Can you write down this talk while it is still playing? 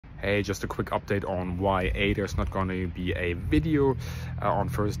Hey, just a quick update on why A, there's not going to be a video on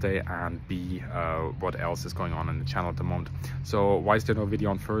Thursday, and B, what else is going on in the channel at the moment. So why is there no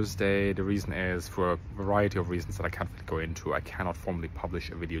video on Thursday? The reason is for a variety of reasons that I can't really go into. I cannot formally publish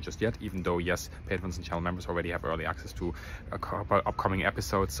a video just yet, even though yes, patrons and channel members already have early access to upcoming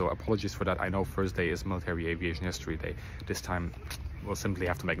episodes, so apologies for that. I know Thursday is Military Aviation History Day. This time we'll simply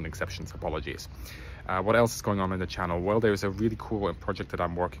have to make an exception, so apologies. What else is going on in the channel? Well, there's a really cool project that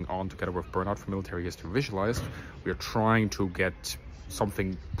I'm working on together with Burnout for Military History Visualized. We're trying to get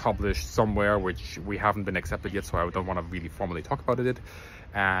something published somewhere, which we haven't been accepted yet, so I don't want to really formally talk about it.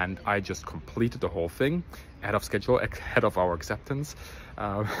 And I just completed the whole thing ahead of schedule, ahead of our acceptance.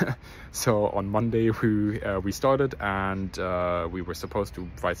 So on Monday we started, and we were supposed to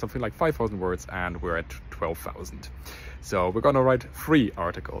write something like 5,000 words, and we're at 12,000. So we're gonna write 3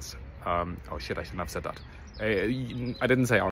 articles. Oh shit, I shouldn't have said that. I didn't say